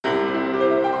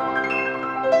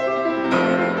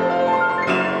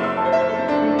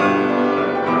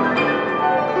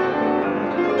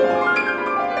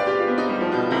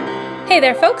Hey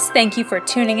there, folks. Thank you for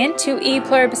tuning in to E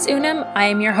Pluribus Unum. I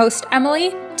am your host,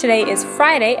 Emily. Today is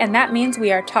Friday, and that means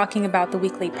we are talking about the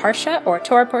weekly Parsha, or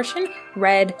Torah portion,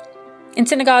 read in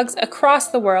synagogues across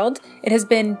the world. It has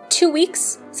been 2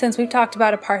 weeks since we've talked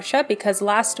about a Parsha, because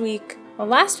last week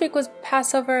was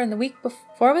Passover, and the week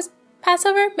before was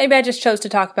Passover? Maybe I just chose to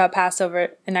talk about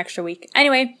Passover an extra week.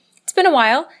 Anyway, it's been a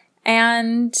while,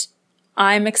 and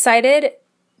I'm excited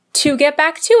to get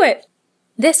back to it.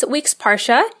 This week's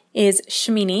Parsha is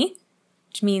Shemini,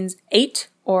 which means 8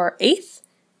 or 8th.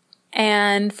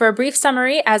 And for a brief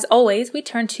summary, as always, we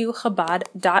turn to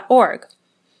Chabad.org.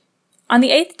 On the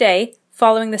 8th day,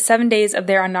 following the 7 days of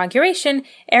their inauguration,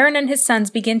 Aaron and his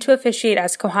sons begin to officiate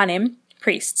as Kohanim,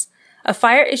 priests. A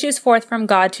fire issues forth from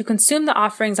God to consume the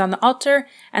offerings on the altar,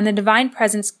 and the divine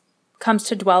presence comes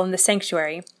to dwell in the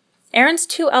sanctuary. Aaron's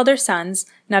 2 elder sons,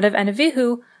 Nadav and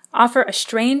Avihu, offer a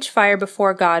strange fire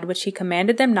before God, which he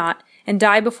commanded them not, and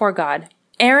die before God.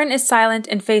 Aaron is silent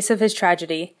in face of his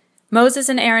tragedy. Moses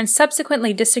and Aaron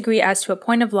subsequently disagree as to a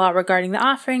point of law regarding the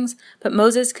offerings, but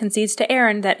Moses concedes to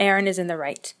Aaron that Aaron is in the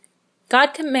right.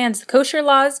 God commands the kosher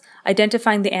laws,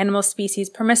 identifying the animal species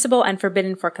permissible and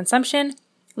forbidden for consumption.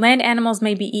 Land animals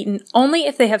may be eaten only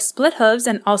if they have split hooves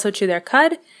and also chew their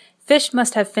cud. Fish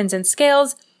must have fins and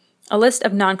scales. A list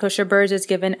of non-kosher birds is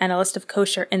given, and a list of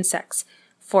kosher insects,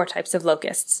 4 types of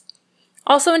locusts.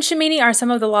 Also in Shemini are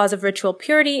some of the laws of ritual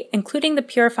purity, including the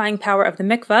purifying power of the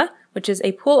mikveh, which is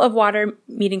a pool of water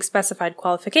meeting specified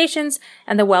qualifications,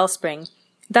 and the wellspring.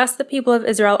 Thus, the people of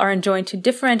Israel are enjoined to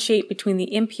differentiate between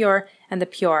the impure and the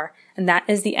pure, and that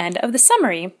is the end of the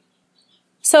summary.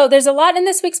 So there's a lot in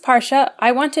this week's Parsha.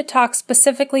 I want to talk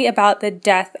specifically about the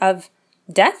deaths of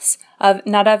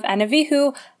Nadav and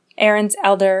Avihu, Aaron's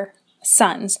elder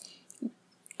sons.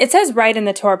 It says right in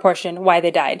the Torah portion why they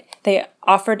died. They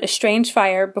offered a strange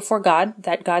fire before God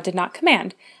that God did not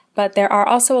command. But there are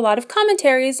also a lot of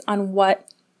commentaries on what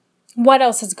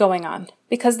else is going on,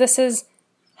 because this is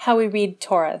how we read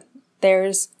Torah.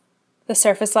 There's the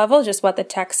surface level, just what the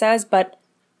text says, but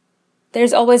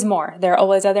there's always more. There are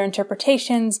always other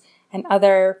interpretations and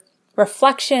other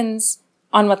reflections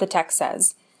on what the text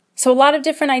says. So a lot of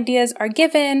different ideas are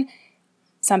given.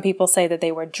 Some people say that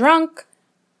they were drunk.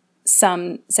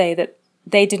 Some say that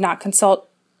they did not consult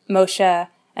Moshe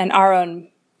and Aaron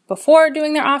before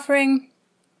doing their offering.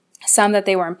 Some that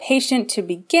they were impatient to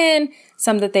begin.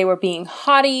 Some that they were being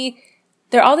haughty.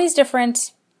 There are all these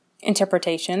different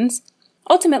interpretations.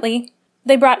 Ultimately,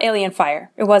 they brought alien fire.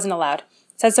 It wasn't allowed.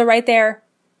 It says so right there.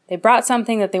 They brought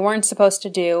something that they weren't supposed to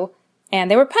do, and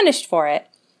they were punished for it.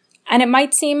 And it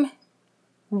might seem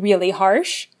really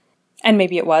harsh, and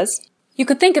maybe it was. You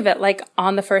could think of it like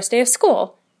on the first day of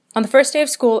school. On the first day of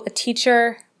school, a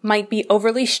teacher might be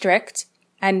overly strict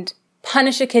and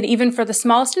punish a kid even for the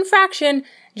smallest infraction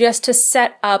just to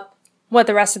set up what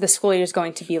the rest of the school year is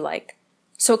going to be like.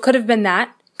 So it could have been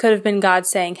that. Could have been God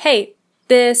saying, hey,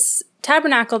 this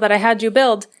tabernacle that I had you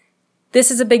build,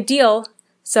 this is a big deal.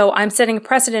 So I'm setting a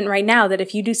precedent right now that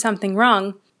if you do something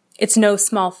wrong, it's no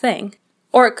small thing.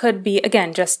 Or it could be,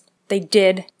 again, just they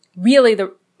did really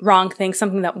the wrong thing,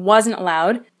 something that wasn't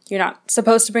allowed. You're not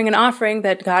supposed to bring an offering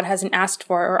that God hasn't asked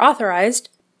for or authorized.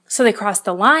 So they crossed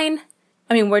the line.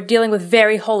 I mean, we're dealing with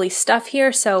very holy stuff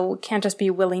here, so we can't just be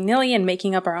willy-nilly and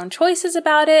making up our own choices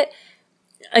about it.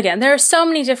 Again, there are so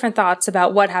many different thoughts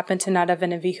about what happened to Nadav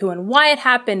and Avihu and why it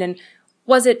happened, and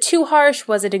was it too harsh?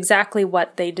 Was it exactly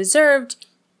what they deserved?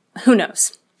 Who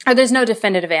knows? Or there's no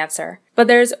definitive answer. But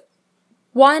there's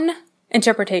one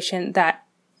interpretation that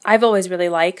I've always really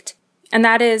liked, and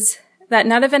that is that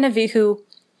Nadav and Avihu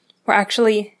were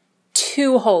actually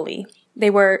too holy.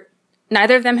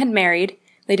 Neither of them had married.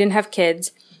 They didn't have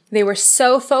kids. They were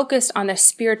so focused on the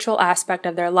spiritual aspect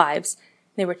of their lives.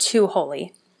 They were too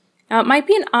holy. Now, it might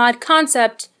be an odd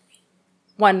concept,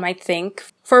 one might think,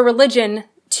 for religion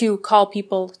to call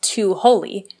people too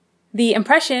holy. The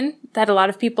impression that a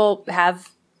lot of people have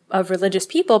of religious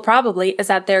people probably is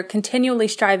that they're continually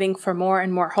striving for more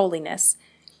and more holiness.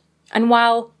 And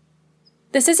while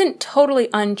this isn't totally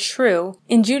untrue,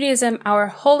 in Judaism, our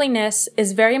holiness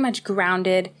is very much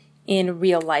grounded in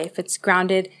real life. It's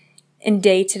grounded in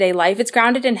day-to-day life. It's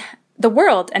grounded in the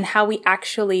world and how we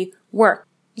actually work.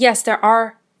 Yes, there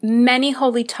are many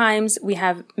holy times. We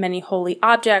have many holy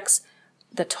objects.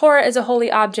 The Torah is a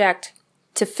holy object.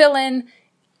 Tefillin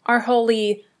are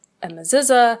holy. A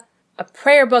mezuzah, a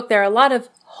prayer book. There are a lot of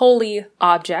holy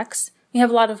objects. We have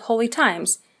a lot of holy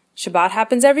times. Shabbat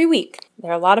happens every week.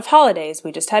 There are a lot of holidays.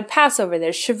 We just had Passover.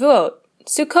 There's Shavuot,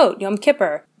 Sukkot, Yom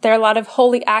Kippur. There are a lot of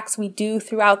holy acts we do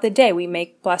throughout the day. We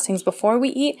make blessings before we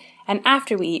eat and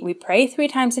after we eat. We pray 3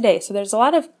 times a day. So there's a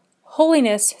lot of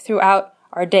holiness throughout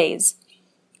our days.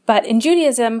 But in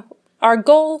Judaism, our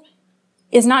goal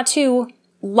is not to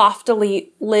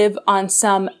loftily live on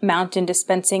some mountain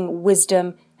dispensing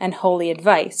wisdom and holy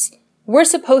advice. We're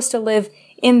supposed to live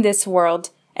in this world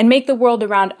and make the world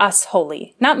around us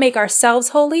holy. Not make ourselves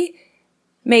holy,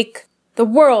 make the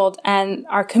world and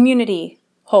our community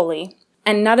holy.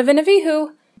 And Nadav and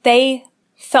Avihu, they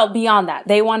felt beyond that.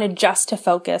 They wanted just to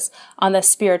focus on the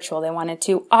spiritual. They wanted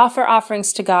to offer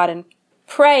offerings to God and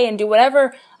pray and do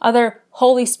whatever other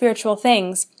holy spiritual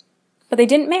things. But they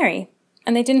didn't marry,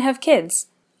 and they didn't have kids.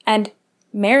 And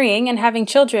marrying and having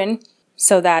children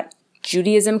so that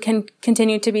Judaism can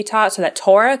continue to be taught, so that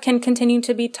Torah can continue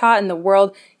to be taught, and the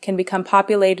world can become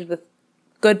populated with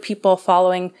good people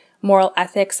following moral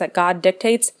ethics that God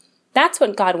dictates. That's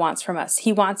what God wants from us.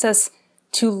 He wants us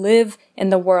to live in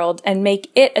the world and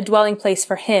make it a dwelling place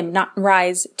for Him, not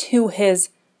rise to His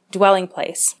dwelling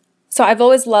place. So I've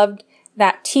always loved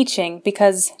that teaching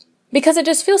because it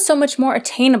just feels so much more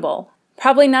attainable.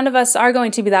 Probably none of us are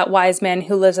going to be that wise man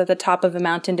who lives at the top of a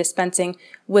mountain dispensing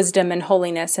wisdom and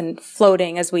holiness and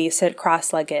floating as we sit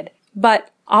cross-legged. But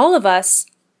all of us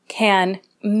can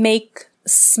make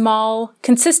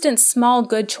consistent, small,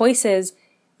 good choices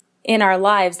in our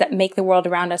lives that make the world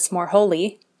around us more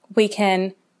holy. We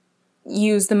can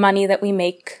use the money that we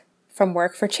make from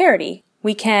work for charity.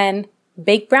 We can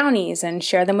bake brownies and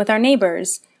share them with our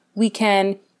neighbors. We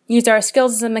can use our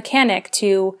skills as a mechanic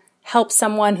to help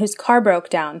someone whose car broke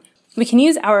down. We can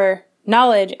use our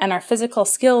knowledge and our physical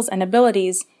skills and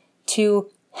abilities to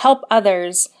help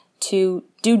others, to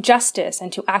do justice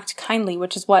and to act kindly,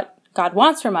 which is what God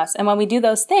wants from us. And when we do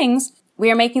those things,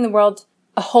 we are making the world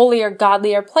a holier,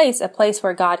 godlier place, a place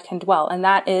where God can dwell. And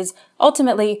that is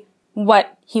ultimately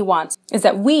what He wants, is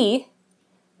that we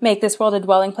make this world a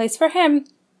dwelling place for Him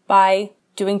by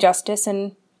doing justice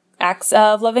and acts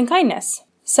of loving kindness.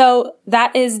 So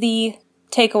that is the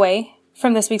takeaway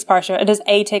from this week's Parsha. It is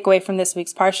a takeaway from this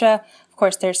week's Parsha. Of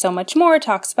course, there's so much more. It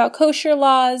talks about kosher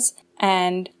laws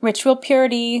and ritual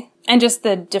purity and just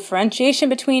the differentiation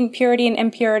between purity and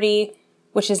impurity,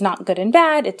 which is not good and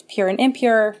bad. It's pure and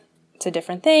impure. It's a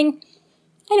different thing.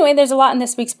 Anyway, there's a lot in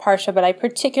this week's Parsha, but I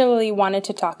particularly wanted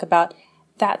to talk about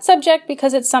that subject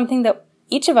because it's something that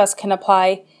each of us can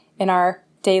apply in our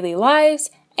daily lives,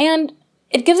 and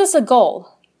it gives us a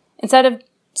goal. Instead of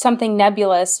something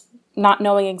nebulous, not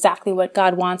knowing exactly what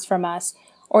God wants from us,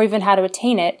 or even how to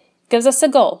attain it, gives us a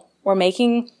goal. We're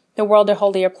making the world a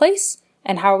holier place,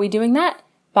 and how are we doing that?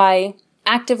 By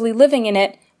actively living in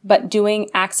it, but doing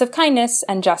acts of kindness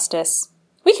and justice.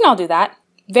 We can all do that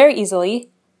very easily,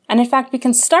 and in fact, we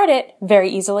can start it very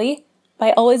easily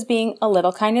by always being a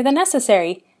little kinder than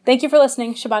necessary. Thank you for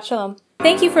listening. Shabbat Shalom.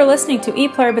 Thank you for listening to E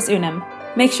Pluribus Unum.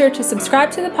 Make sure to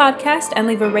subscribe to the podcast and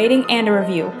leave a rating and a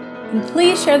review. And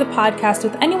please share the podcast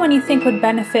with anyone you think would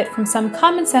benefit from some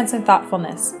common sense and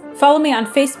thoughtfulness. Follow me on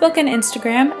Facebook and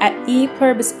Instagram at E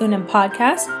Pluribus Unum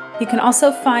Podcast. You can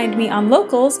also find me on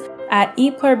Locals at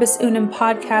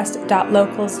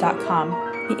epluribusunumpodcast.locals.com.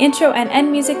 The intro and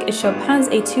end music is Chopin's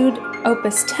Etude,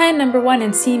 Opus 10, No. 1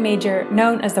 in C major,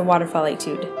 known as the Waterfall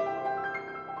Etude.